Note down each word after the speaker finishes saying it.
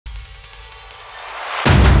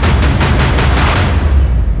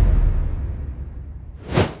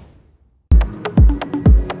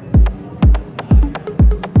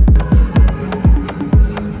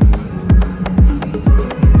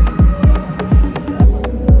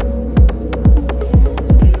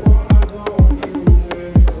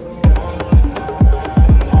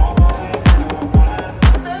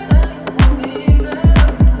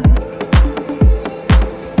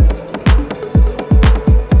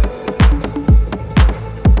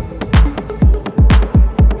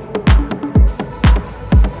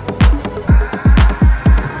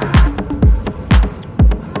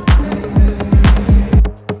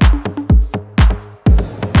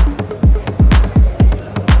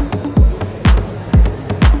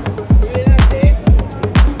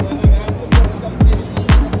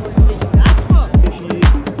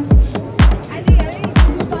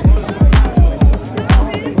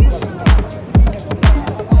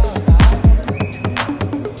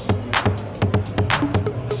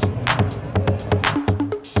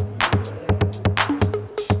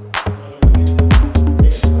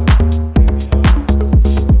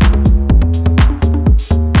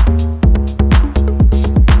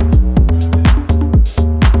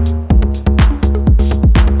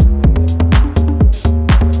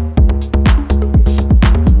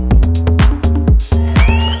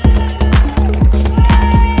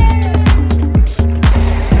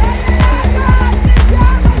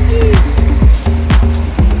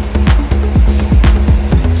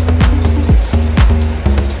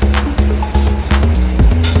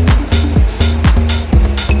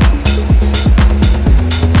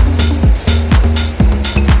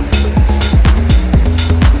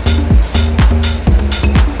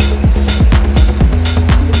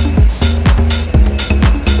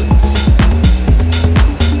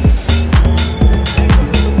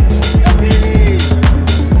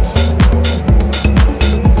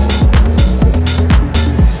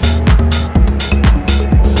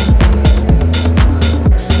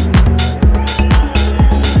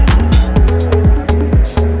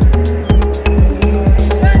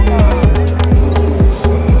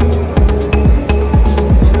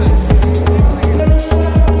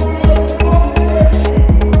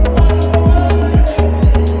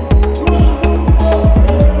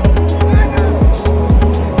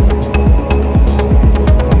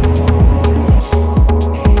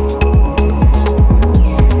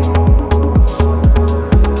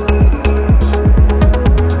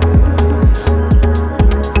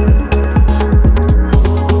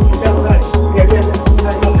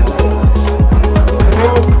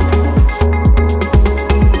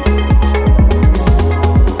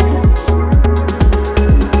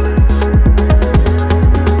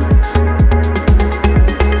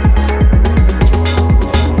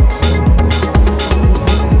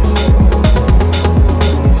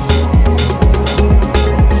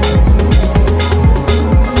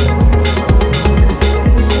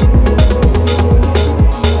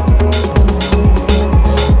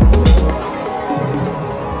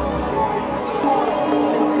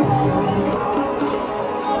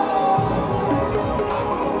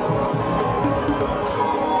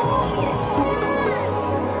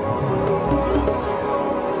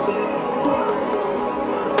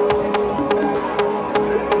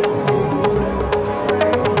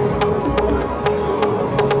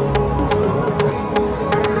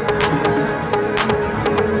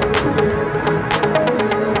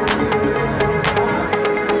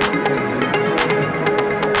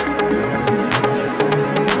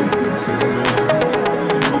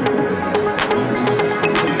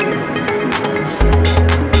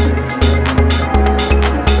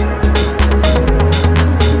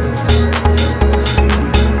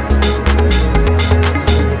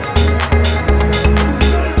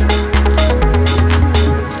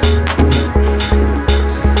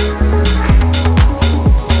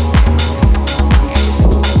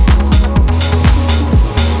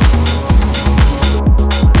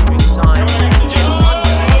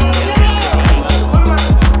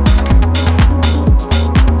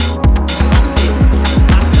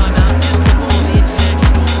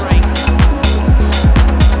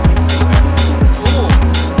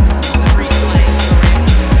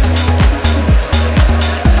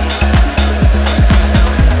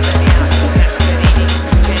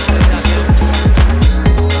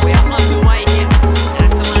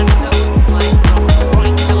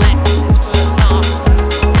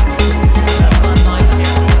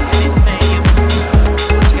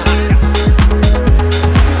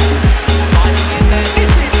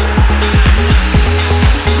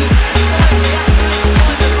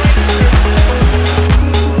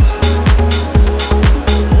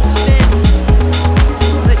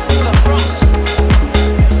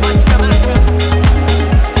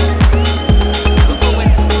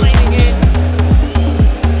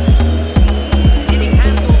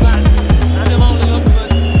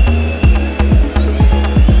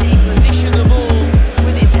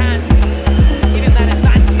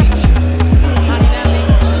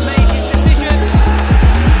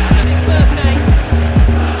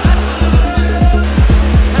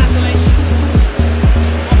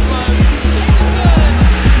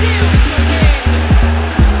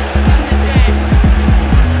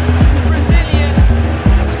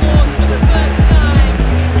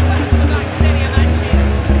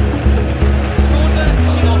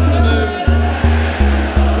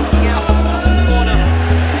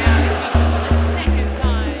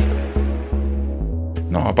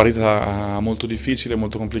partita molto difficile,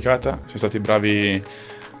 molto complicata, siamo stati bravi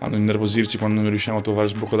a non innervosirci quando non riusciamo a trovare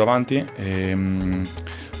il sbocco davanti e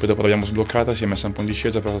poi dopo l'abbiamo sbloccata, si è messa un po' in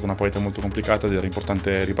discesa, però è stata una partita molto complicata ed era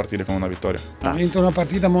importante ripartire con una vittoria. Ha vinto una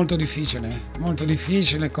partita molto difficile,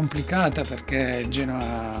 complicata, perché il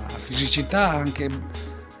Genoa ha fisicità, anche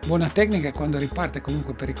buona tecnica e quando riparte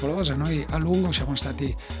comunque pericolosa. Noi a lungo siamo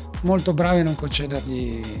stati molto bravi a non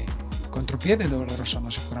concedergli contropiede, dove loro sono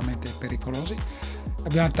sicuramente pericolosi.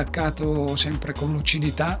 Abbiamo attaccato sempre con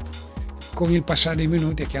lucidità. Con il passare dei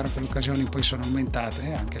minuti è chiaro che le occasioni poi sono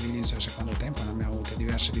aumentate, anche all'inizio del secondo tempo ne abbiamo avute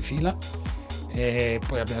diverse di fila e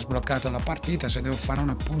poi abbiamo sbloccato la partita. Se devo fare un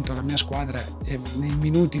appunto alla mia squadra, nei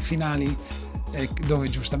minuti finali dove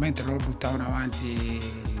giustamente loro buttavano avanti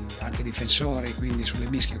anche i difensori, quindi sulle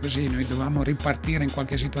mischie così, noi dovevamo ripartire in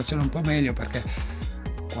qualche situazione un po' meglio, perché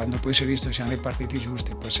quando poi si è visto che siamo ripartiti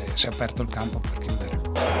giusti poi si è aperto il campo per chiudere.